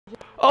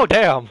Oh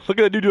damn! Look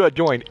at the new dude that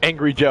joined,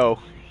 Angry Joe.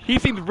 He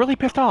seems really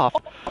pissed off.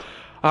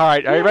 All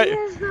right, are you ready?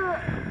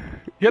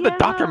 You have the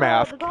doctor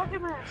mask. The doctor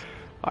mask.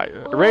 All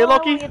right, ready,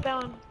 Loki? I wanna get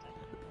that one.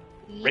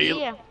 Ready?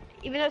 Yeah.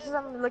 Even though since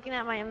I'm looking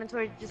at my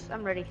inventory,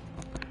 I'm ready.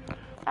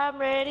 I'm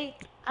ready.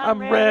 I'm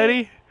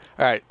ready.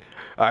 All right.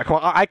 Come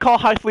on. I call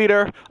Heist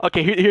Leader.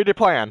 Okay, here's the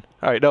plan.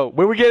 All right, no.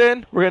 When we get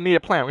in, we're gonna need a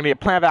plan. We're gonna need a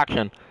plan of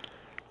action.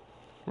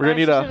 We're gonna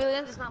need a.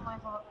 Civilians, it's not my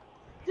fault.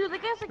 Dude, the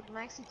guy's like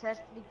maxi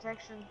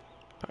detection.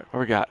 All right, what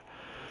we got?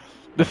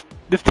 This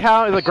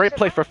town is a great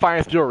place for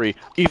finest jewelry.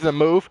 Easy to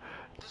move.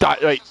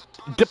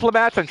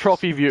 Diplomats and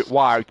trophy view.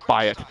 Why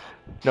buy it?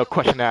 No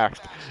question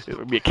asked. It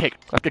would be a cake.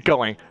 Let's get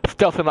going.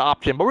 Stealth is an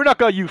option, but we're not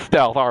gonna use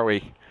stealth, are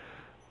we?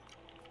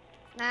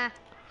 Nah,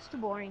 it's too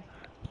boring.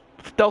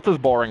 Stealth is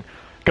boring.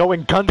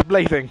 Going guns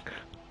blazing.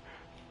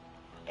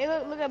 Hey,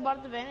 look! I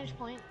bought the vantage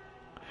point.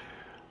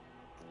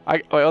 I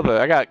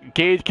got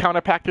gauge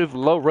counter packages,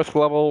 low risk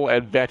level,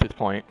 and vantage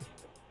point.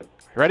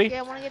 Ready? Yeah,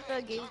 I want to get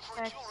the gauge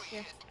packs.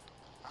 Yeah.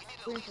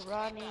 Waiting for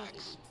Rodney.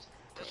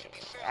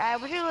 I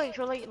wish you like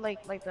show like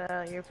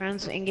your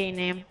friend's in-game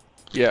name.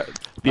 Yeah,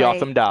 the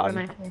awesome dog.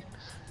 Alright,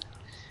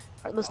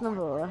 let's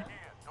number.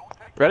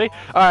 Ready?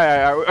 All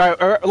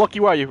right. Loki,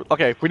 where are you?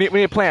 Okay, we need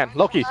a plan.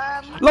 Loki.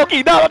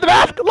 Loki, no, the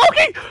mask.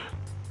 Loki.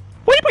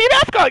 Why you put your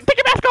mask on? Take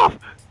your mask off.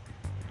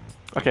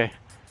 Okay.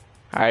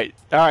 All right.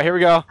 Here we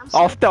go.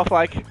 All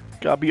stealth-like.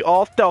 Gotta be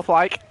all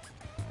stealth-like.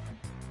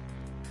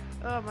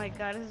 Oh my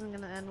God, this isn't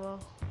gonna end well.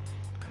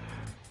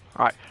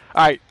 All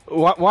right.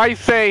 Why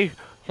say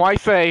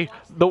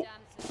the?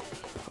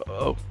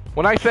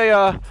 When I say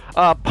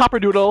Papa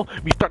Doodle,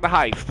 we start the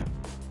heist.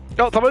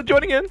 Oh, someone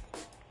joining in.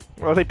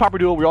 When I say Papa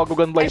Doodle, we all go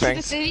gun blazing.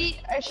 I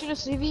should have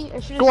CV.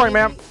 Good morning,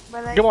 ma'am.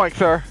 Good morning,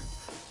 sir.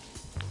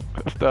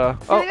 Just,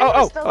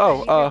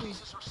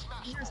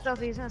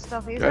 He's not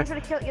stealthy. He's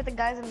trying to get the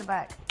guys in the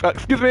back.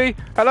 Excuse me.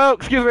 Hello.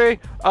 Excuse me.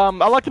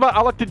 I'd like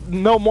to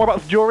know more about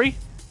this jewelry.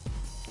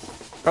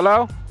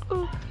 Hello.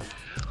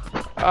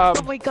 Oh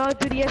my God,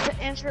 dude, he has to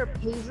answer a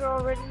pager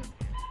already.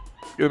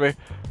 Excuse me.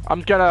 I'm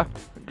just gonna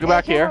go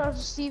back here.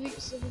 Just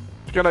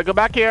gonna go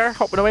back here.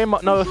 Hope nobody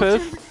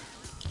notices.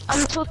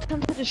 I'm so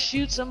tempted to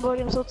shoot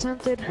somebody. I'm so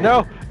tempted.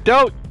 No,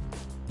 don't.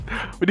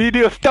 We need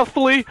to do it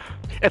stealthily,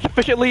 as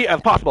efficiently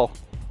as possible.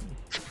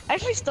 I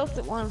actually stealthed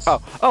it once.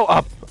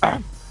 Hello,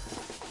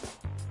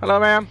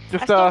 ma'am.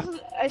 Just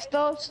I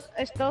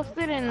stealthed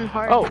it in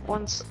hard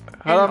once.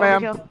 Hello,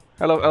 ma'am.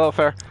 Hello,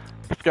 sir.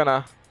 Just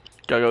gotta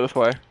go this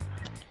way.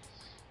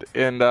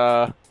 And Wait,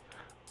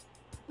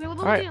 all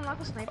right.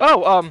 Unlock a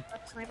sniper?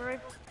 Sniper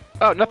rifle?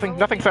 Oh,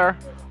 nothing, sir.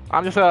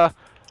 I'm just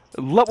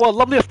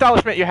lovely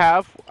establishment you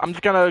have. I'm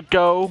just gonna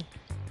go.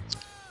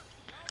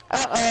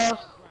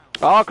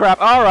 Oh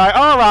crap! All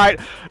right.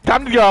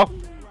 Time to go.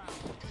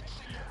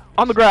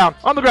 On the ground.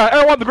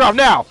 Everyone on the ground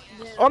now.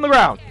 On the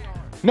ground.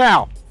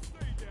 Now.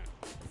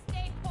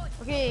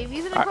 Okay, if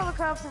he's gonna call the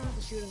cops, I'm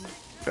gonna shoot him.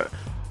 I'm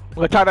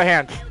gonna tie their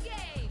hands.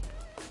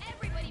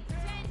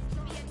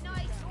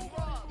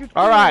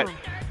 All right.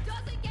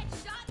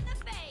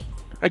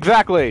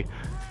 Exactly.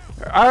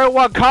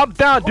 Everyone, calm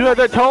down. Do as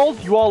they're told.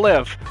 You all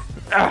live.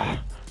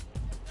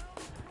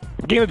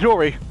 Gain the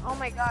jewelry. Oh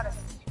my God!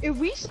 If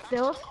we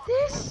stealth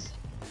this,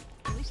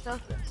 I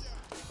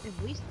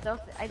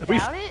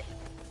doubt it.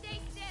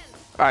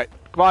 All right,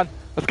 come on.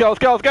 Let's go.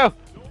 Because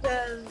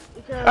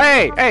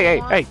Hey!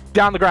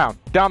 Down on the ground.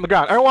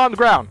 Everyone on the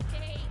ground.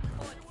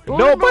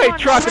 Nobody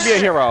tries to be a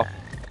hero.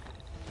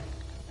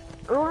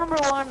 Rule number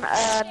one: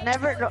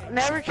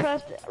 never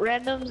trust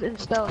randoms in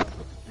stealth.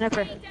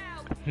 Never.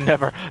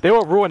 They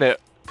will ruin it.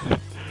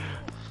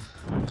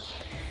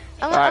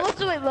 Unless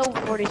they're like level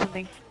 40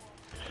 something.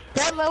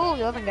 That level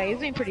 11 guy, he's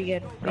doing pretty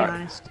good, to be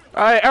honest.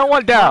 Alright,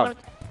 everyone down.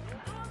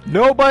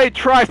 Nobody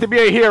tries to be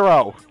a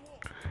hero.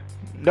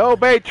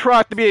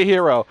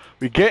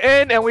 We get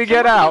in and we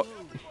get out.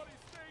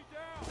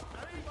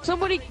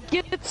 Somebody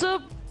gets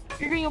up.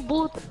 You're getting a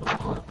bullet.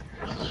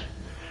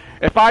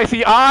 If I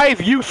see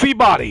eyes, you see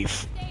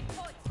bodies.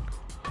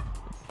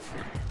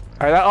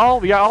 Alright, that all?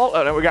 We got all?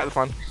 Oh, no, we got this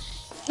one.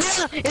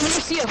 Yeah, if you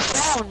see a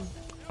phone.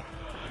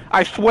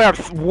 I swear,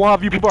 if one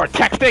of you people are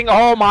texting,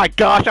 oh my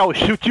gosh, I will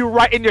shoot you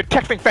right in your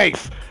texting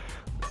face.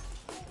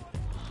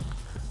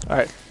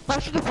 Alright.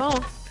 Not shoot the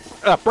phone.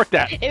 Brick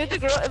that. If it's a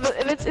girl,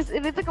 if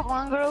it's like a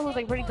blonde girl who's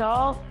like pretty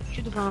tall,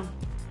 shoot the phone.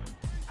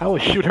 I will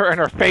shoot her in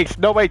her face.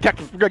 Nobody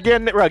texts. We're gonna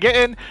get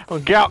in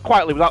and get out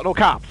quietly without no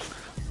cops.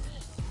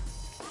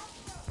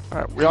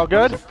 Alright, we all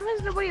good? I'm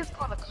surprised nobody has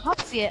called the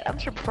cops yet. I'm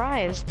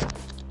surprised.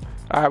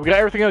 Alright, we got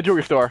everything in the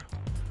jewelry store.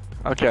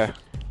 Okay.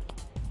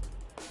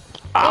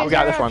 We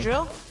got this one.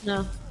 Drill?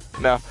 No.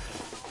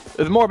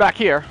 There's more back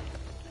here.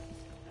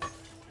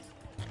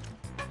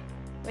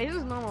 Wait, this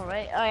is normal,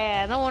 right? Oh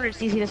yeah, no wonder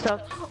it's easy to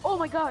stuff. Oh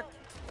my God,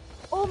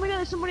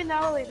 there's somebody in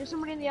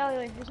the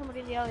alleyway.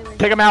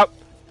 Take him out.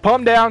 Pull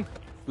him down.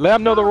 Let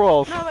him know the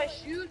rules. No,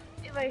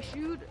 if I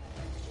shoot,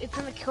 it's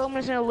gonna kill him.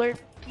 It's gonna alert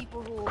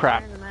people who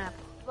Crap. are in the map.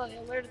 Look, I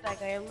alerted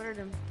that guy. I alerted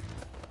him.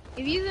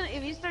 If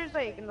he starts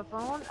like in the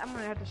phone, I'm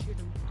gonna have to shoot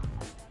him.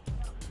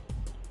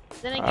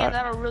 Then again,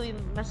 that'll really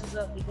mess us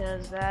up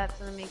because that's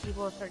gonna make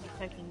people start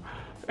detecting.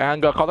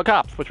 And call the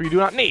cops, which we do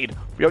not need.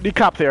 We don't need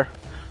cops here.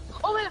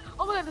 Oh my god!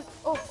 Oh my god!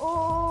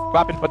 Oh! What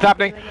happened? What's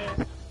happening?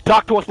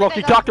 Talk to us,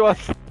 Loki. Talk to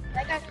us.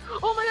 That guy.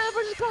 Oh my god! That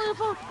person's calling the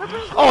phone. That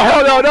person's Oh calling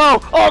hell no no!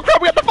 Oh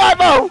crap! We got the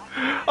 5-0. All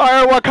right,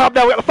 everyone, calm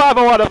down. We got the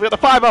 5-0 on us. We got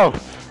the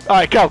 5-0. All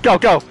right, go go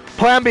go.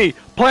 Plan B.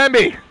 Plan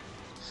B.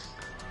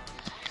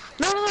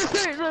 No,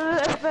 sorry.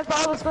 That's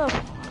all the stuff.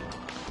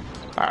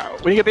 All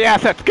right, we can get the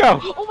assets. Go.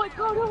 Oh my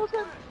god!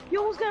 You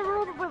almost got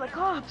run over by the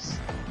cops.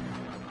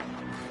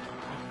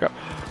 Go.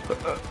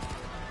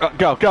 Go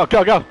go go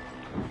go. Go.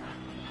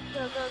 I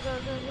don't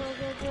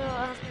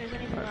think there's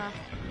anything left.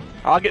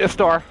 I'll get the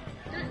store.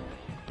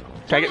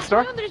 Can I get the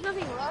store? There's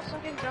nothing left, so I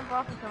can jump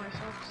off and kill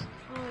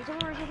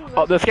myself.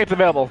 Oh, the escape's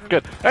available.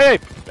 Good. Hey,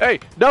 hey,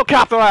 no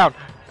cops around.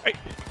 Hey,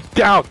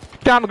 down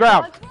the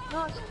ground.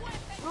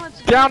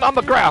 Down on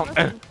the ground.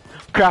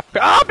 Crap.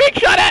 Oh, being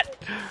shot at.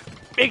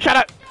 Being shot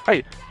at.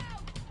 Hey,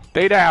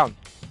 stay down.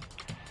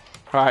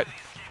 All right.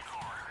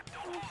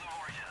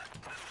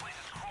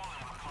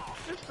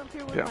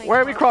 Yeah.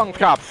 Where are we crawling,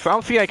 cops? I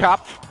don't see any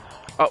cops.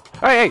 Oh,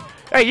 hey,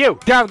 you,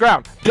 down the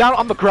ground, down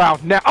on the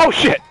ground now. Oh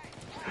shit!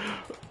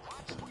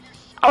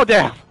 Oh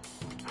damn!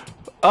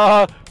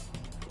 That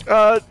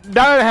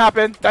didn't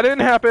happen. That didn't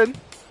happen.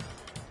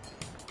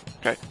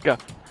 Okay, go.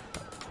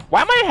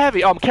 Why am I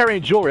heavy? Oh, I'm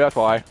carrying jewelry. That's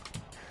why.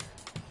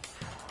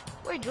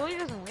 Wait, jewelry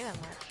doesn't weigh that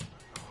much.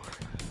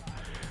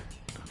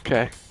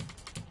 Okay.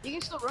 You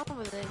can still run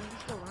with it. You can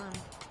still run.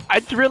 I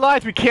just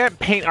realized we can't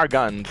paint our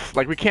guns.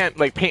 Like we can't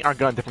paint our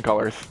guns different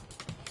colors.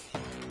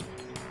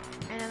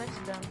 I know that's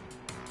dumb.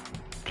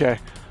 Okay.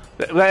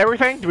 Is that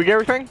everything? Did we get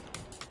everything?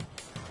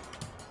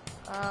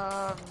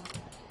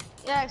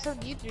 Yeah,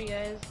 except you three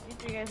guys. You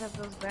three guys have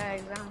those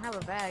bags. I don't have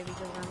a bag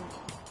because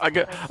I'm.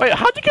 Wait,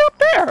 how'd you get up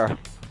there?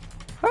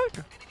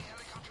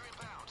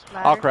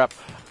 Oh crap!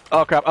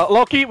 Oh crap!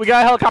 Loki, we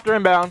got a helicopter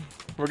inbound.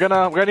 We're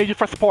gonna need you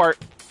for support.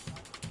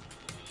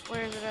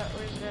 Where is it at?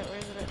 Where is it at? Where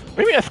is it at?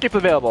 Maybe escape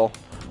available.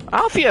 I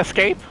don't see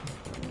escape.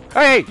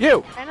 Hey,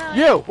 you! I know.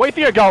 You! Wait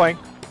till you're going.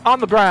 On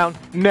the ground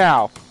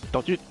now.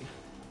 Don't you?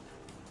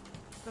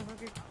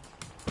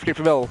 Escape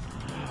available.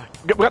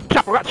 We got the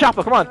chopper. We got the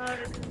chopper. Come on.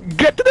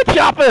 Get to the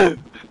chopper!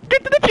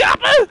 Get to the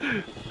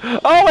chopper!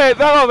 Oh wait,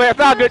 no, man, it's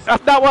not good.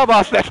 That's not one of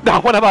us. That's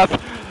not one of us.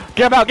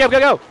 Get him out. Get him.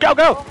 Go. Go.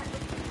 Go.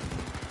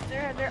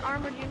 They're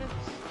armored units.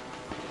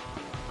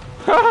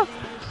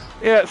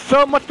 Yeah,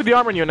 so much for the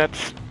armored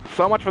units.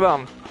 So much for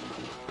them.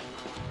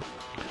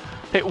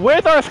 Hey,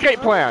 where's our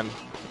escape plan?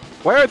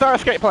 Where is our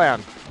escape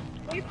plan?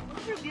 Wait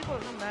for people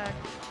to come back.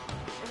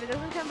 If it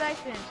doesn't come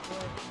back, then it's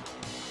good.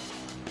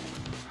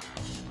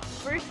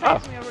 First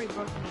place we already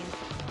broke the game.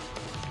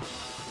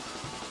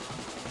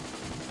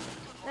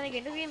 Then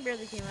again, the game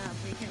barely came out,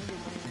 so you can't really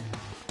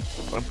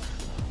blame it.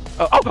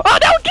 Oh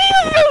no!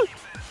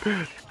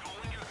 Jesus!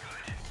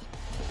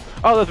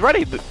 Oh, it's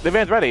ready. The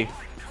van's ready. All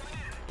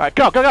right,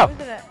 go. Where's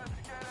it at?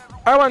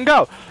 Everyone,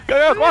 go.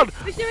 Go. Come on.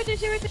 Wait,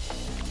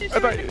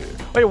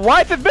 Wait,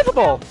 why is it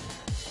visible?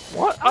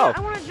 What? Oh. I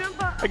want to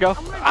jump up. There you go.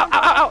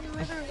 Ow.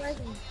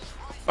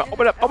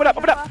 Open up.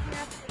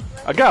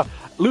 Go.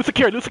 Loose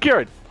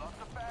secured.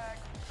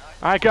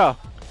 Alright, go.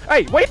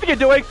 Hey, what do you think you're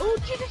doing? Oh,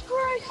 Jesus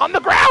Christ. On the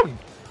ground!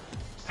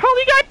 How do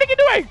you guys think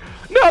you're doing?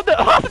 No, the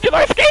hostages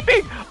are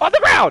escaping! On the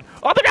ground!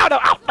 No, on the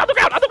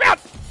ground!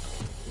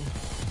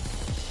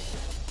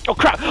 Oh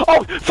crap!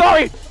 Oh,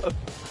 sorry!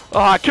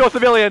 I killed a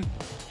civilian!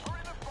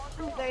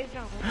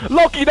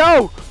 Loki,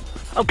 no!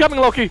 I'm coming,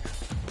 Loki!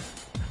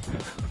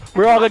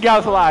 We're all gonna get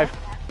us alive.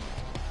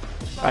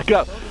 Alright,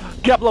 get up.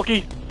 Get up,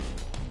 Loki.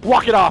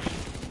 Walk it off.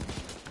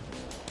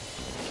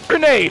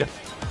 Grenade!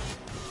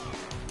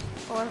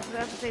 Oh,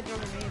 that's a safe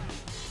grenade.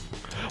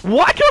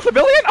 What? Kill a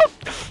civilian? Oh,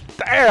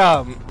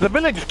 damn! The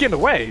civilian just getting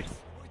away.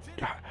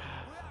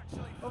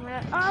 Oh,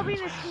 man. Oh, we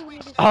just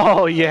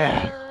Oh,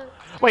 yeah.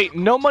 Wait,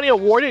 no money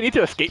awarded? Need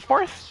to escape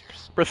first?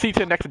 Proceed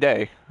to the next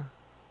day.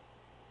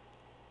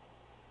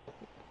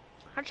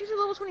 How'd you do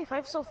level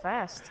 25 so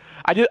fast?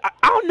 I don't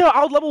know.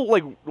 I was level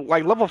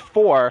like level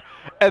 4,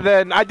 and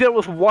then I did it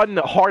with one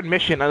hard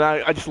mission, and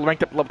I just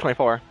ranked up to level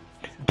 24.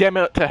 Damn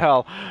it to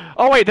hell!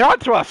 Oh wait, they're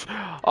onto us!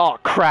 Oh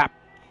crap!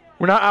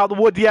 We're not out of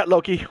the woods yet,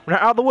 Loki. We're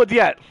not out of the woods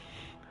yet.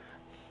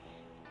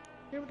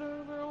 They're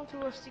onto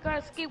us. You gotta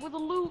escape with the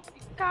loot.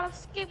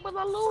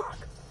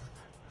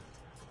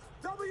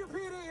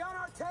 WPD on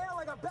our tail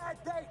like a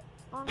bad date.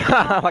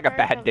 Like a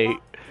bad date.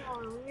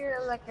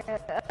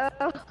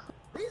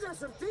 These are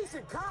some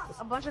decent cops.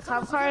 A bunch of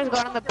cop cars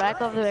got on the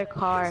back of their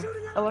car.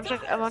 A bunch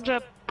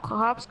of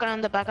cops got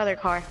on the back of their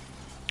car.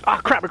 Oh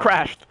crap! It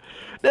crashed.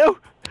 No.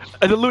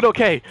 Is the loot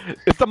okay?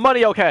 Is the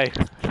money okay?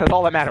 That's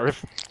all that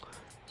matters.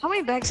 How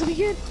many bags did we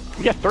get?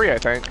 We got 3, I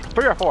think.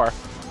 3 or 4.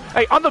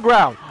 Hey, on the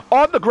ground!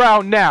 On the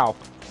ground now!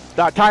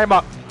 Tie him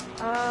up.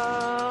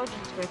 Oh,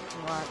 Jesus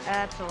Christ,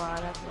 that's a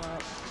lot. That's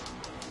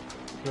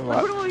a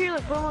lot. Put him over here,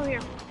 look, put him over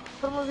here.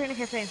 Put him over here in the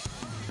cafe.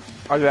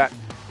 I'll do that.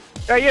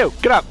 Hey, you!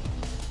 Get up!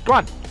 Come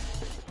on!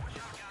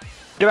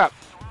 Get up!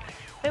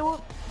 Hey,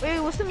 well, Wait,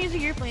 what's the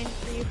music you're playing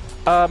for you?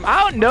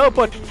 I don't know,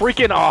 but it's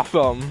freaking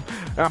awesome.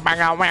 Alright,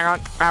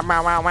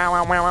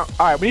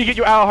 we need to get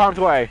you out of harm's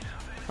way.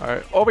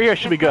 Alright, over here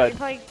should be good.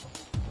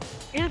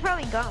 You're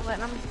probably Gauntlet,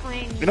 and I'm just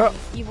playing. You know,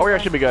 over here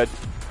should be good.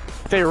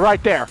 Stay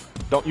right there.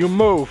 Don't you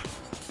move.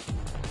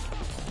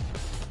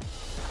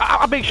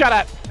 I'm being shot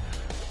at.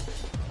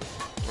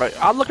 Right,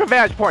 I'll look at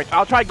vantage points.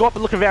 I'll try to go up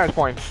and look at vantage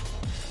points.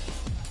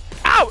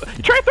 Ow!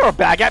 You trying to throw a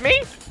bag at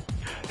me?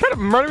 Trying to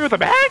murder me with a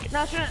bag?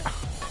 No, shouldn't.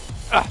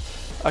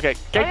 Okay.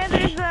 Oh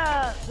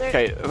yeah, there's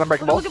Okay, is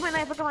unbreakable. Look at my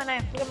knife. Look at my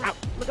knife.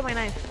 Look at my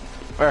knife.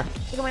 Where?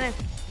 Look at my knife.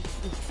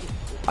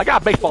 I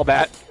got a baseball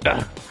bat.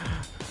 I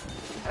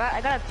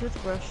got a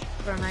toothbrush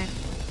for a knife.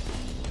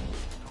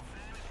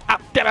 Ow,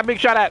 damn, I'm being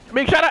shot at. I'm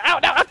being shot at. Ow,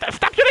 no,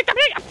 stop shooting, stop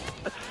shooting.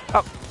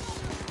 Oh.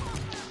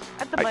 I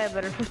have to buy a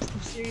better pistol.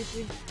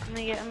 Seriously, I'm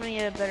gonna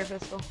get a better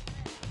pistol.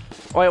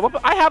 Wait, what?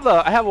 I have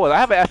an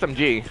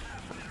SMG.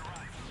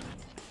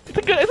 It's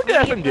a good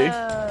SMG.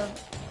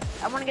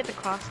 I want to get the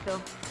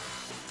crossbow.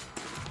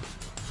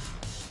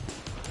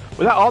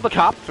 Was that all the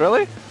cops,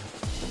 really?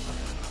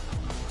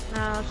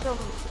 No, still.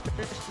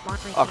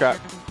 Okay.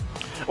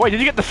 Wait, did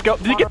you get the scope?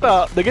 Did you get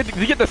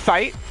the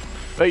site?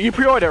 You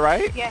pre-ordered,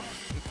 right? Yeah.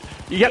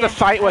 You get the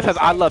site where it says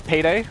 "I love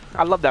Payday."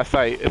 I love that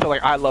site. It's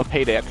like "I love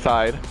Payday" at the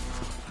side.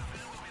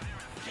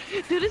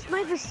 Dude, this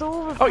knife is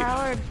so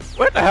overpowered. Oh,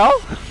 what the hell?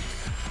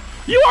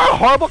 You are a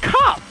horrible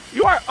cop.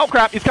 You are. Oh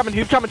crap! He's coming.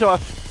 He's coming to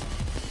us.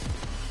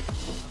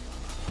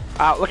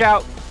 Look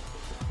out!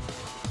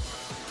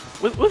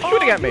 Who's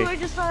shooting at me? I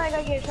just thought I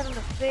got get shot in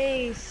the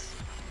face.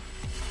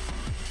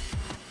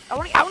 I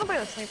want to buy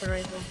a sniper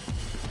rifle.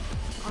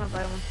 I want to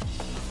buy one.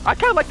 I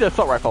kind of like the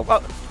assault rifle.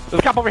 Oh, there's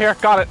a cop over here.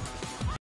 Got it.